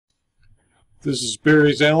This is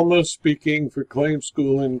Barry Zalma speaking for Claim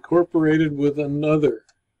School Incorporated with another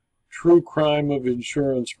true crime of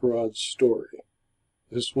insurance fraud story.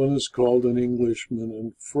 This one is called An Englishman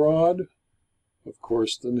and Fraud. Of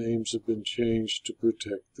course, the names have been changed to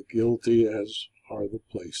protect the guilty, as are the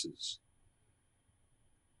places.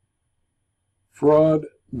 Fraud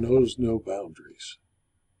knows no boundaries.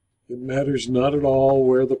 It matters not at all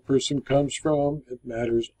where the person comes from. It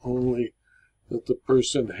matters only that the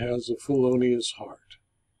person has a felonious heart.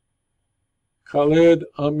 Khlaed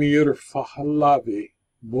Amir Fahlavi,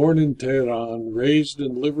 born in Tehran, raised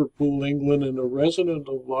in Liverpool, England, and a resident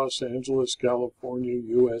of Los Angeles, California,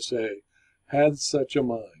 USA, had such a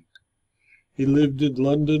mind. He lived in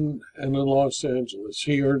London and in Los Angeles.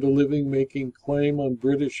 He earned a living making claim on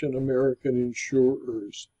British and American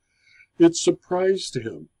insurers. It surprised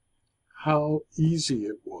him how easy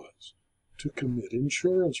it was to commit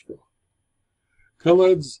insurance fraud.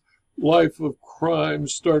 Khaled's life of crime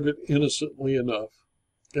started innocently enough.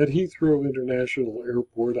 At Heathrow International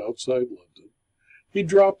Airport outside London, he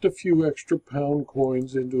dropped a few extra pound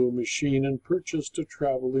coins into a machine and purchased a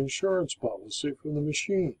travel insurance policy from the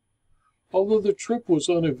machine. Although the trip was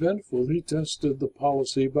uneventful, he tested the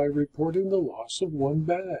policy by reporting the loss of one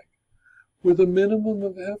bag. With a minimum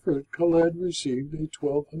of effort, Khaled received a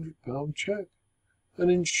 1,200-pound check.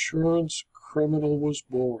 An insurance criminal was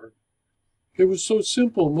born. It was so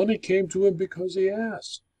simple, money came to him because he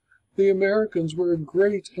asked. The Americans were a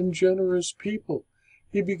great and generous people.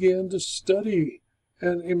 He began to study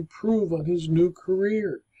and improve on his new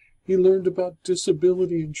career. He learned about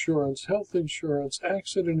disability insurance, health insurance,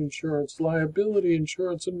 accident insurance, liability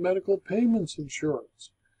insurance, and medical payments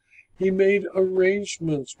insurance. He made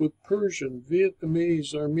arrangements with Persian,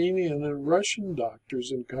 Vietnamese, Armenian, and Russian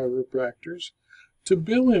doctors and chiropractors to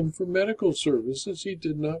bill him for medical services he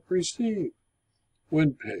did not receive.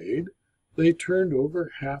 When paid, they turned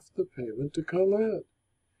over half the payment to Khaled.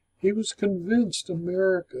 He was convinced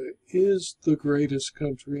America is the greatest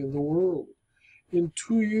country in the world. In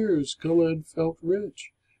 2 years, Khaled felt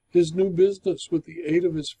rich. His new business, with the aid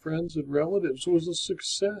of his friends and relatives, was a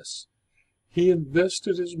success. He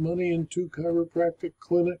invested his money in 2 chiropractic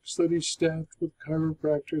clinics that he staffed with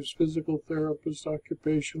chiropractors, physical therapists,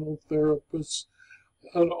 occupational therapists,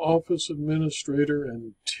 an office administrator,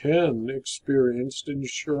 and 10 experienced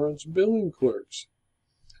insurance billing clerks.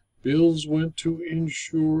 Bills went to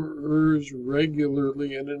insurers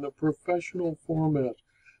regularly and in a professional format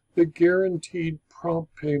that guaranteed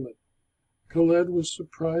prompt payment. Khaled was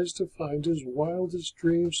surprised to find his wildest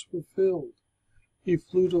dreams fulfilled. He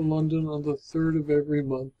flew to London on the 3rd of every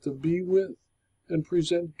month to be with and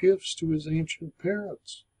present gifts to his ancient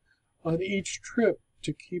parents. On each trip,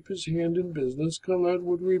 to keep his hand in business, Khaled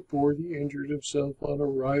would report he injured himself on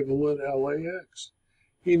arrival at LAX.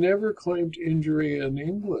 He never claimed injury in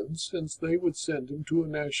England, since they would send him to a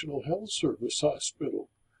National Health Service hospital.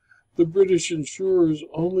 The British insurers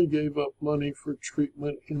only gave up money for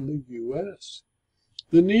treatment in the U.S.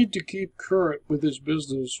 The need to keep current with his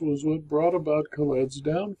business was what brought about Khaled's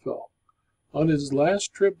downfall. On his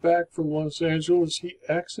last trip back from Los Angeles, he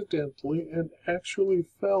accidentally and actually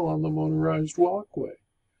fell on the motorized walkway.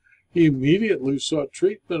 He immediately sought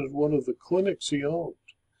treatment at one of the clinics he owned.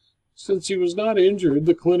 Since he was not injured,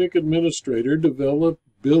 the clinic administrator developed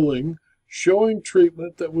billing showing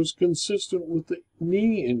treatment that was consistent with the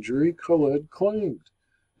knee injury Khaled claimed.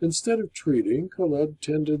 Instead of treating, Khaled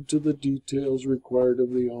tended to the details required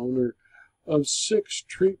of the owner of 6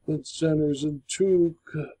 treatment centers and 2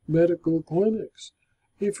 medical clinics.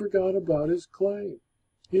 He forgot about his claim.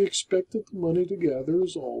 He expected the money to gather,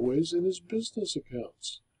 as always, in his business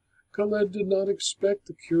accounts. Khaled did not expect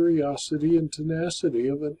the curiosity and tenacity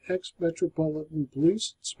of an ex-Metropolitan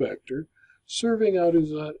Police inspector serving out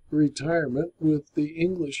his retirement with the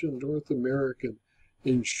English and North American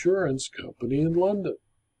Insurance Company in London.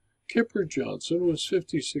 Kipper Johnson was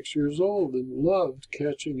 56 years old and loved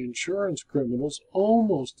catching insurance criminals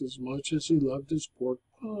almost as much as he loved his pork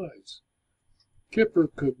pies. Kipper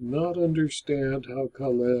could not understand how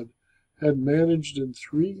Khaled had managed in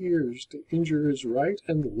 3 years to injure his right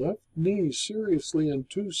and left knee seriously in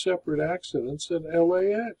 2 separate accidents at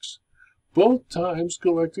LAX, both times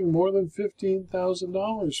collecting more than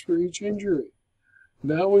 $15,000 for each injury.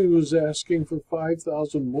 Now he was asking for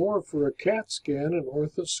 $5,000 more for a CAT scan and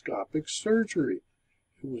orthoscopic surgery.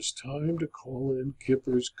 It was time to call in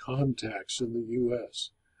Kipper's contacts in the U.S.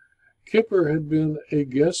 Kipper had been a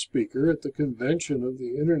guest speaker at the convention of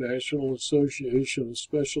the International Association of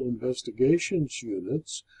Special Investigations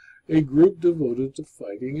Units, a group devoted to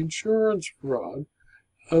fighting insurance fraud,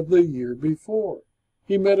 of the year before.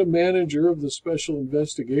 he met a manager of the Special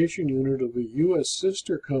Investigation Unit of a U.S.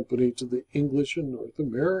 sister company to the English and North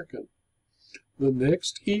American. The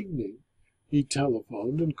next evening, he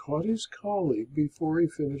telephoned and caught his colleague before he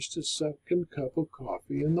finished his second cup of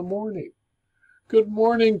coffee in the morning. "Good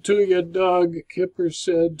morning to you, Doug," Kipper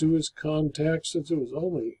said to his contact, since it was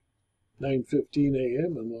only 9:15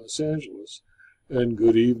 a.m. in Los Angeles. "And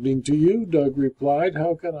good evening to you," Doug replied.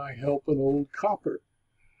 "How can I help an old copper?"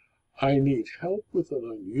 "I need help with an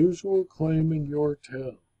unusual claim in your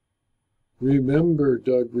town." "Remember,"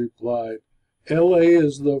 Doug replied, "L.A.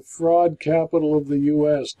 is the fraud capital of the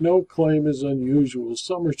U.S. No claim is unusual.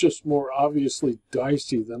 Some are just more obviously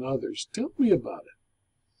dicey than others. Tell me about it."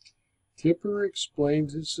 Kipper explained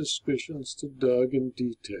his suspicions to Doug in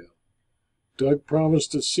detail. Doug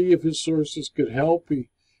promised to see if his sources could help. He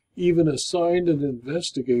even assigned an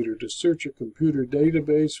investigator to search a computer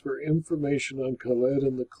database for information on Khaled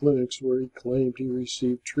and the clinics where he claimed he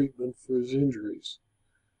received treatment for his injuries.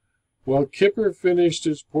 While Kipper finished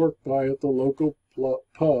his pork pie at the local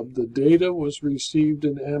pub, the data was received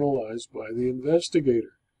and analyzed by the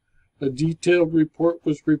investigator. A detailed report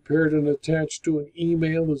was prepared and attached to an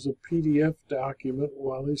email as a PDF document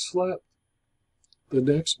while he slept. The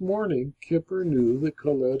next morning, Kipper knew that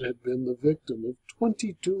Khaled had been the victim of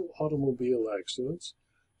 22 automobile accidents,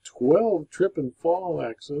 12 trip and fall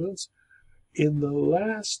accidents in the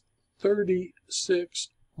last 36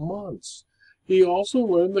 months. He also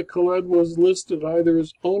learned that Khaled was listed either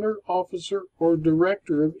as owner, officer, or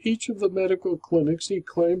director of each of the medical clinics he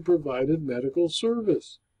claimed provided medical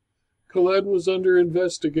service. Khaled was under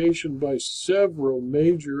investigation by several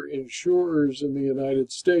major insurers in the United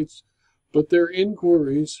States, but their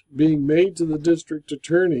inquiries being made to the district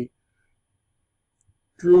attorney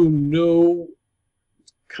drew no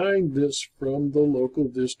kindness from the local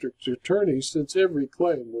district attorney. Since every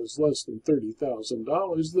claim was less than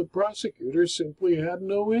 $30,000, the prosecutor simply had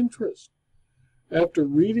no interest. After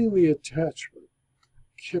reading the attachment,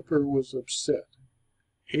 Kipper was upset.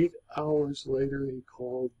 8 hours later, he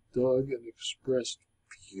called Doug and expressed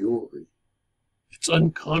fury. "It's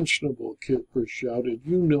unconscionable," Kipper shouted.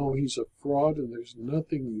 "You know he's a fraud and there's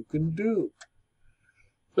nothing you can do."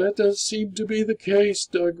 "That does seem to be the case,"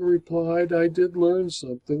 Doug replied. "I did learn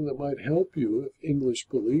something that might help you if English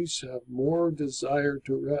police have more desire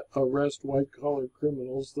to arrest white-collar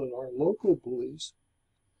criminals than our local police."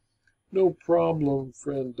 "No problem,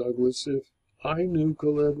 friend Douglas. If I knew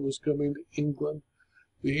Khaled was coming to England,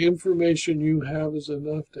 the information you have is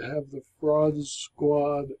enough to have the fraud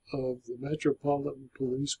squad of the Metropolitan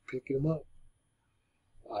Police pick him up."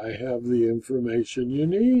 "I have the information you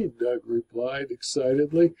need," Doug replied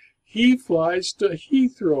excitedly. "He flies to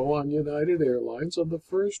Heathrow on United Airlines on the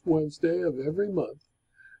first Wednesday of every month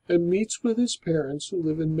and meets with his parents who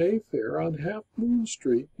live in Mayfair on Half Moon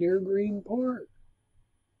Street near Green Park."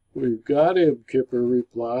 "We've got him," Kipper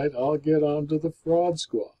replied. "I'll get on to the fraud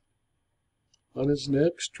squad." On his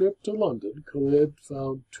next trip to London, Khaled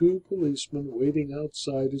found 2 policemen waiting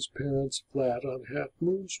outside his parents' flat on Half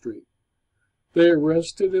Moon Street. They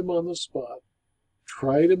arrested him on the spot,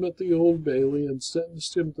 tried him at the Old Bailey, and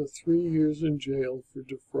sentenced him to 3 years in jail for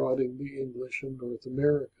defrauding the English and North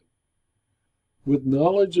American. With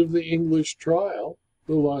knowledge of the English trial,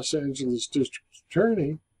 the Los Angeles district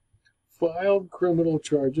attorney filed criminal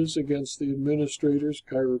charges against the administrators,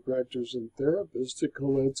 chiropractors, and therapists at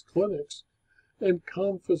Khaled's clinics and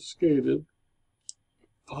confiscated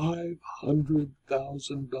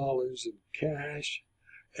 $500,000 in cash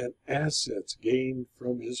and assets gained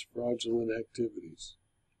from his fraudulent activities.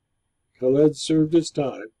 Khaled served his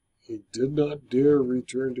time. He did not dare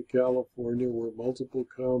return to California, where multiple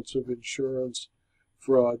counts of insurance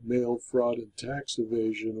fraud, mail fraud, and tax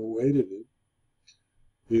evasion awaited him.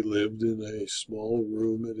 He lived in a small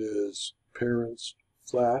room at his parents'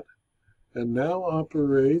 flat and now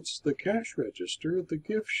operates the cash register at the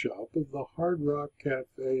gift shop of the Hard Rock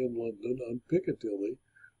Cafe in London on Piccadilly,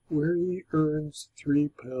 where he earns £3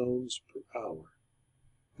 per hour.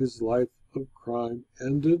 His life of crime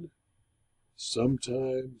ended.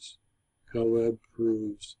 Sometimes Khaled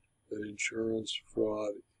proves that insurance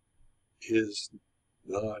fraud is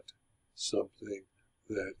not something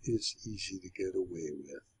that is easy to get away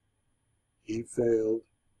with. He failed.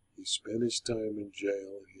 He spent his time in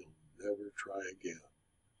jail. He'll never try again.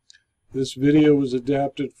 This video was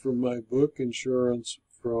adapted from my book, Insurance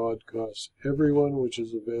Fraud Costs Everyone, which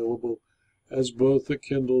is available as both a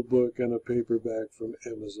Kindle book and a paperback from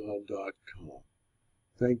Amazon.com.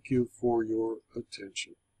 Thank you for your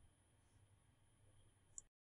attention.